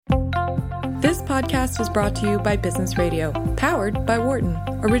This podcast was brought to you by Business Radio, powered by Wharton,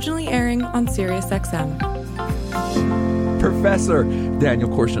 originally airing on SiriusXM. Professor Daniel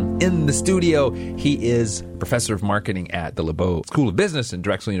Korsham in the studio. He is professor of marketing at the Lebeau School of Business and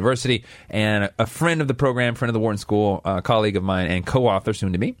Drexel University, and a friend of the program, friend of the Wharton School, colleague of mine, and co-author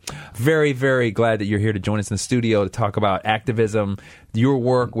soon to be. Very, very glad that you're here to join us in the studio to talk about activism, your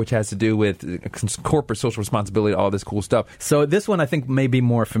work, which has to do with corporate social responsibility, all this cool stuff. So this one I think may be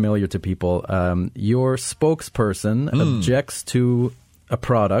more familiar to people. Your spokesperson objects to a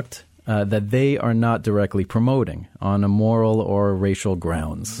product that they are not directly promoting on a moral or racial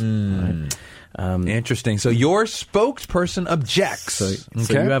grounds. Right? Interesting. So your spokesperson objects. So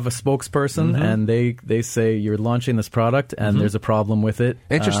you have a spokesperson, and they say you're launching this product, and there's a problem with it.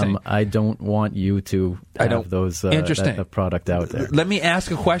 Interesting. I don't want you to have the product out there. Let me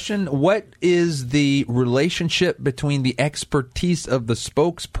ask a question. What is the relationship between the expertise of the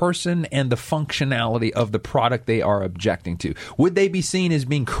spokesperson and the functionality of the product they are objecting to? Would they be seen as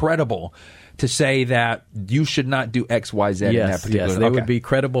being credible to say that you should not do X, Y, Z in that particular? Yes, they would be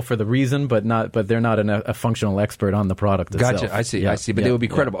credible for the reason, but they're not a functional expert on the product itself. Gotcha. I see. But they would be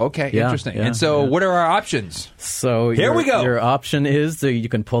credible. Okay, interesting. And so what are our options? So here we go. Your option is you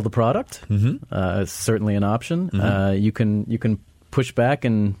can pull the product. Certainly an option. You can push back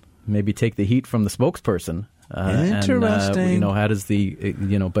and maybe take the heat from the spokesperson. Interesting. How does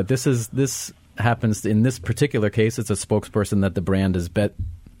but this happens in this particular case. It's a spokesperson that the brand has bet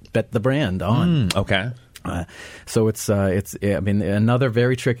the brand on. Okay. So it's another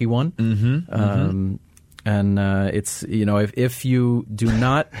very tricky one. And it's if you do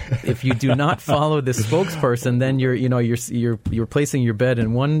not follow this spokesperson, then you're placing your bet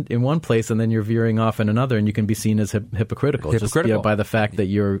in one place, and then you're veering off in another, and you can be seen as hypocritical. Just by the fact that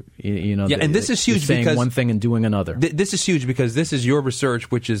you're and this is huge, saying because one thing and doing another. This is huge because this is your research,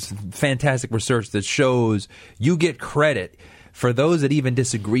 which is fantastic research that shows you get credit for those that even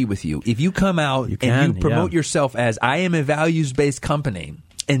disagree with you. If you come out and you promote yourself as, I am a values-based company,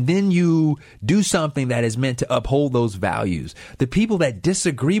 and then you do something that is meant to uphold those values, the people that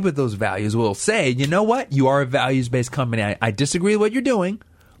disagree with those values will say, you know what? You are a values-based company. I disagree with what you're doing.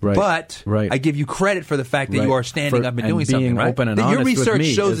 Right. But I give you credit for the fact that you are standing up and doing something. Right? Open and honest your research with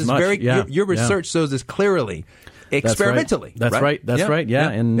me shows this your research shows this clearly. Experimentally. That's right.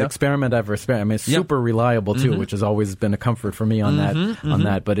 And experiment after experiment. I mean, it's super reliable too, which has always been a comfort for me on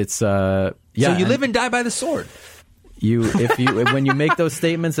that. But it's So you live and die by the sword. When you make those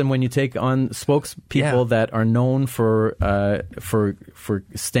statements and when you take on spokespeople that are known for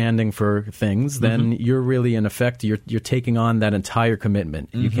standing for things, then you're really, in effect, you're taking on that entire commitment.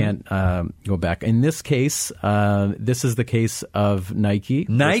 You can't go back. In this case, this is the case of Nike.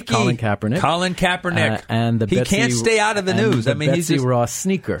 Colin Kaepernick. And he can't stay out of the news. I mean, Betsy Ross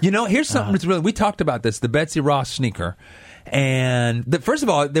sneaker. Here's something that's really, we talked about this, the Betsy Ross sneaker. And first of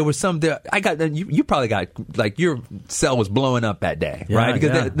all, there was some. You probably got, like, your cell was blowing up that day, right?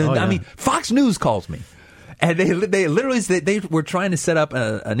 Because I mean, Fox News calls me, and they literally said they were trying to set up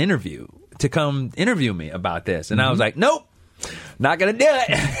an interview to come interview me about this, and I was like, nope, not gonna do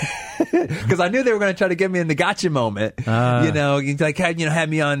it. Because I knew they were going to try to get me in the gotcha moment, had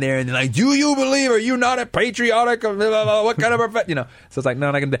me on there and they're like, do you believe? Are you not a patriotic? What kind of So it's like, no,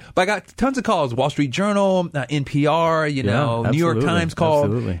 I'm not going to. But I got tons of calls: Wall Street Journal, NPR, New York Times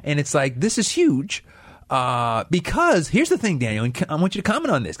called, and it's like, this is huge. Because here's the thing, Daniel, and I want you to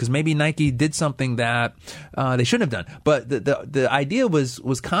comment on this, because maybe Nike did something that they shouldn't have done. But the idea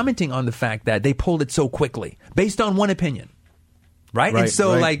was commenting on the fact that they pulled it so quickly based on one opinion. Right.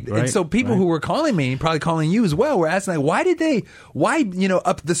 And so people who were calling me, probably calling you as well, were asking, like, the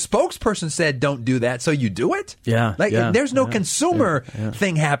spokesperson said don't do that, so you do it? There's no consumer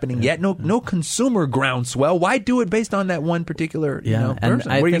thing happening yet, no consumer groundswell. Why do it based on that one particular person? And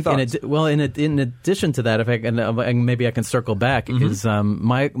I think in addition to that, if I can, maybe I can circle back, is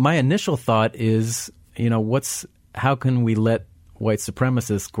my initial thought is, how can we let white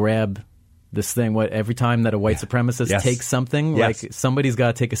supremacists grab this thing? Every time that a white supremacist takes something, like, somebody's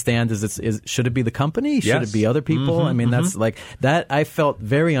got to take a stand. Should it be the company? Should it be other people? I mean, that's like that. I felt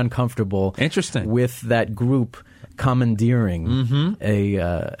very uncomfortable. With that group commandeering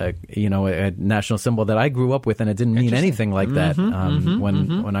a national symbol that I grew up with, and it didn't mean anything like that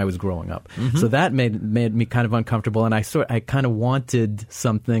when I was growing up. So that made me kind of uncomfortable, and I kind of wanted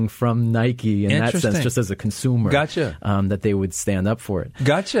something from Nike in that sense, just as a consumer. That they would stand up for it.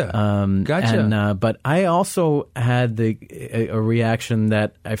 But I also had a reaction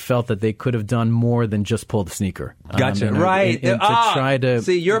that I felt that they could have done more than just pull the sneaker. Right. To try to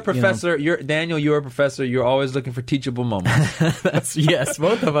see, you're a professor. Daniel, you're a professor. You're always looking for for teachable moments. Yes,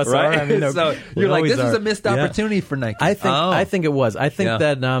 both of us right? are. I mean, so you're like, this is a missed opportunity for Nike. I think it was. I think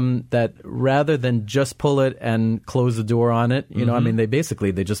that rather than just pull it and close the door on it, you know, I mean, they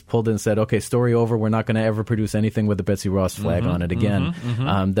just pulled it and said, okay, story over. We're not going to ever produce anything with the Betsy Ross flag on it again.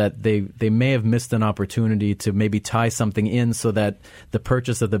 That they may have missed an opportunity to maybe tie something in so that the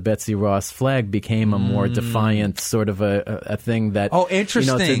purchase of the Betsy Ross flag became a more defiant sort of a thing that,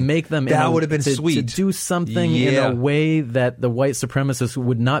 interesting. You know, to make them that would have been sweet to do something in a way that the white supremacists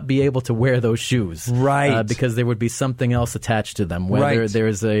would not be able to wear those shoes, right? Because there would be something else attached to them. Whether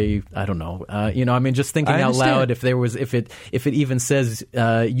there's I don't know, you know, I mean, just thinking out loud, if it even says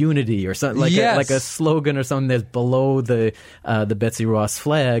unity or something like a slogan or something that's below the Betsy Ross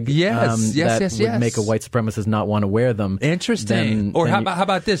flag, that would make a white supremacist not want to wear them. Interesting. How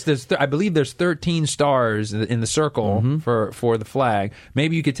about this? I believe there's 13 stars in the circle for the flag.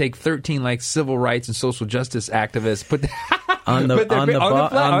 Maybe you could take 13 like civil rights and social justice activists, put on the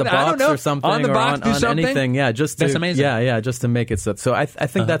box or something, on the box, or on anything. Yeah, that's amazing. Yeah, just to make it so. I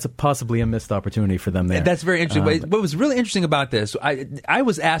think that's possibly a missed opportunity for them there. That's very interesting. What was really interesting about this, I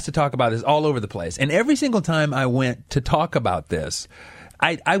was asked to talk about this all over the place, and every single time I went to talk about this,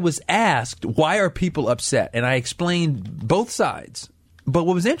 I was asked, why are people upset? And I explained both sides. But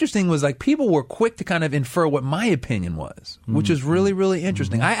what was interesting was like people were quick to kind of infer what my opinion was, which is really, really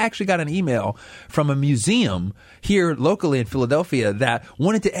interesting. I actually got an email from a museum here locally in Philadelphia that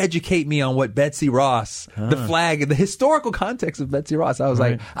wanted to educate me on what Betsy Ross, the flag, the historical context of Betsy Ross. I was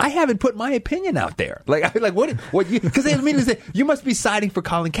like, I haven't put my opinion out there. What you, because they immediately say, you must be siding for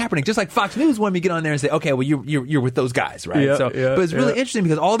Colin Kaepernick, just like Fox News wanted me to get on there and say, okay, well, you're with those guys, right? But it's really interesting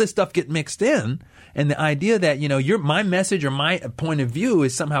because all this stuff get mixed in. And the idea that, you know, my message or my point of view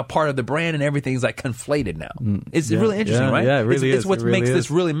is somehow part of the brand and everything's like conflated now. It's really interesting, right? Yeah, it really is. It's what makes this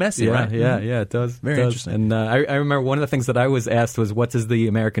really messy, right? Yeah, it does. Very interesting. And I remember one of the things that I was asked was, what does the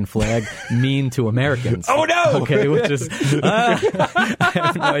American flag mean to Americans? Oh, no! Okay, which is, I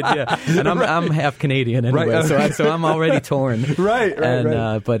have no idea. And I'm half Canadian anyway, so I'm already torn. Right.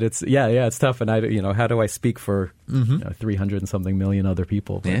 But it's, it's tough. And how do I speak for 300 and something million other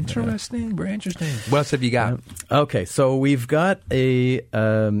people? But, interesting, very interesting. What else have you got? Okay, so we've got a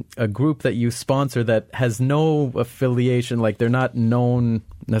group that you sponsor that has no affiliation, like they're not known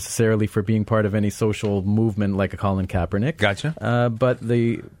necessarily for being part of any social movement like a Colin Kaepernick. Gotcha. But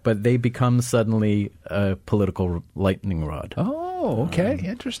they become suddenly a political lightning rod. Oh, okay,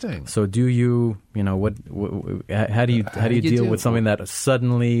 interesting. So do you how do you deal with something that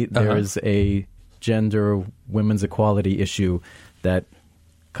suddenly there is a gender women's equality issue that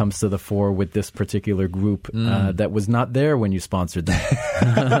comes to the fore with this particular group that was not there when you sponsored them?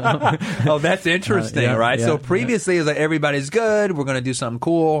 Oh, that's interesting, right? So previously, it was like, everybody's good, we're going to do something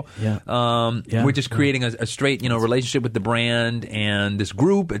cool. We're just creating a straight, relationship with the brand and this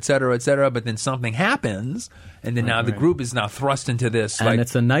group, et cetera, but then something happens, and then now the group is now thrust into this. And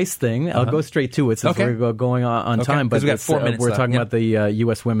it's a nice thing. I'll go straight to it since we're going on time. But we got 4 minutes we're left. talking about the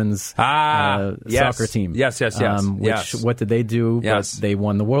U.S. women's soccer team. Yes. What did they do? Yes. They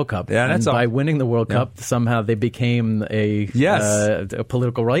won the World Cup. Yeah, that's and by winning the World Cup, somehow they became a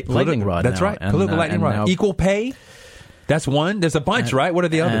political lightning rod. That's now. right. Political lightning rod. Equal pay. That's one. There's a bunch, right? What are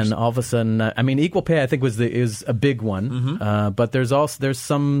the others? And all of a sudden, equal pay, I think, is a big one. But there's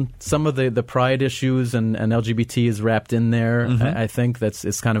some of the pride issues and LGBT is wrapped in there. I think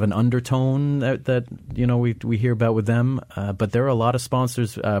it's kind of an undertone that we hear about with them. But there are a lot of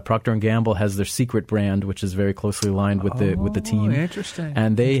sponsors. Procter & Gamble has their secret brand, which is very closely aligned with the team. Interesting.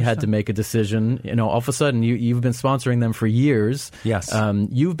 And they had to make a decision. All of a sudden, you've been sponsoring them for years. Yes.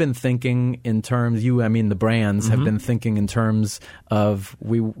 You've been thinking in terms. The brands have been thinking in terms of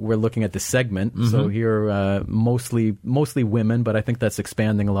we're looking at the segment. So here mostly women, but I think that's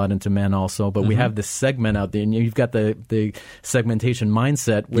expanding a lot into men also. But we have this segment out there, and you've got the segmentation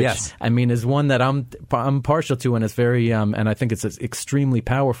mindset, which is one that I'm partial to, and it's very and I think it's extremely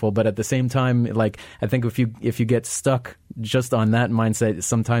powerful. But at the same time, like I think if you get stuck just on that mindset,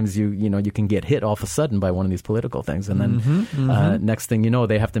 sometimes you can get hit all of a sudden by one of these political things, and then next thing you know,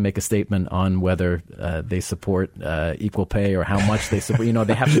 they have to make a statement on whether they support equal pay or how much they support.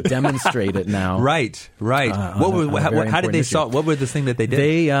 They have to demonstrate it now. Right. How did they solve? What was the thing that they did?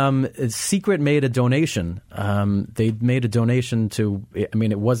 They Secret made a donation. They made a donation to.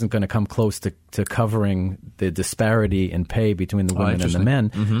 It wasn't going to come close to covering the disparity in pay between the women and the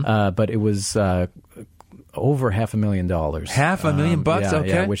men, but it was over $500,000. $500,000 bucks, okay.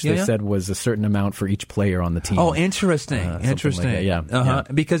 Yeah, which they said was a certain amount for each player on the team. Oh, interesting. Interesting. Like yeah.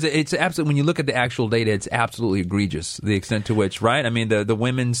 Because it's absolutely, when you look at the actual data, it's absolutely egregious, the extent to which, right? I mean, the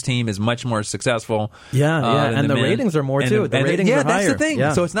women's team is much more successful. And the ratings are more, too. The ratings are higher. Yeah, that's the thing.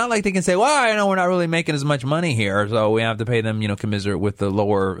 Yeah. So it's not like they can say, well, I know we're not really making as much money here, so we have to pay them, commensurate with the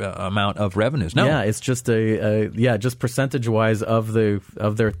lower amount of revenues. No. Yeah, it's just just percentage-wise of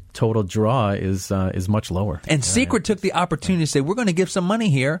their total draw is much lower. And Secret took the opportunity to say, we're going to give some money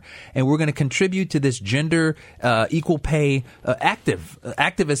here, and we're going to contribute to this gender equal pay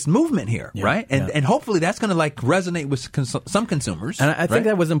activist movement here, right? And hopefully that's going to resonate with some consumers. And I think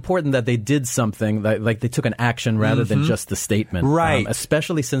that was important that they did something, like they took an action rather than just the statement, right?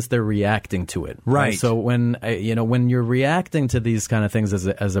 Especially since they're reacting to it, right? So when you're reacting to these kind of things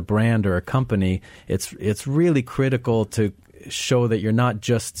as a brand or a company, it's really critical to show that you're not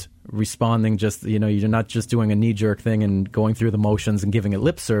just responding, you're not just doing a knee-jerk thing and going through the motions and giving it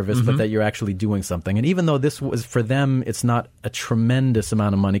lip service, but that you're actually doing something. And even though this was, for them, it's not a tremendous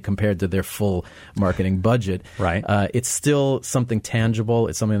amount of money compared to their full marketing budget, right? It's still something tangible.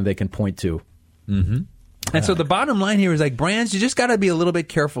 It's something that they can point to. Mm-hmm. And so the bottom line here is, brands, you just got to be a little bit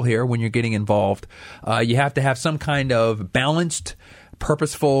careful here when you're getting involved. You have to have some kind of balanced,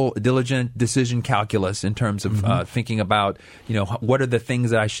 purposeful, diligent decision calculus in terms of thinking about, what are the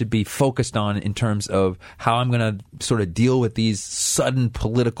things that I should be focused on in terms of how I'm going to sort of deal with these sudden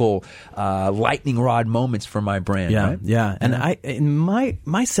political lightning rod moments for my brand. Yeah, right? yeah. And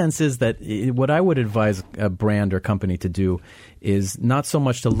my sense is that what I would advise a brand or company to do is not so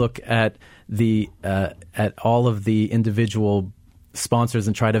much to look at at all of the individual sponsors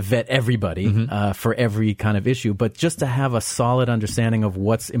and try to vet everybody for every kind of issue, but just to have a solid understanding of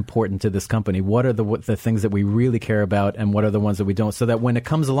what's important to this company. What are the things that we really care about, and what are the ones that we don't, so that when it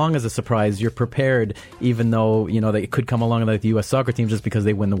comes along as a surprise, you're prepared, even though that it could come along like the U.S. soccer team just because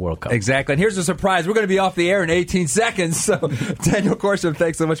they win the World Cup. Exactly. And here's the surprise. We're going to be off the air in 18 seconds. So Daniel Korsham,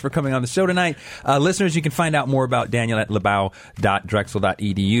 thanks so much for coming on the show tonight. Listeners, you can find out more about Daniel at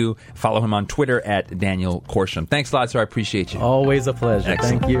lebau.drexel.edu. Follow him on Twitter at Daniel Korsham. Thanks a lot, sir. I appreciate you. Always a pleasure.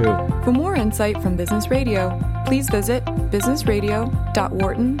 Excellent. Thank you. For more insight from Business Radio, please visit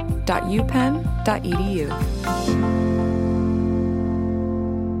businessradio.wharton.upenn.edu.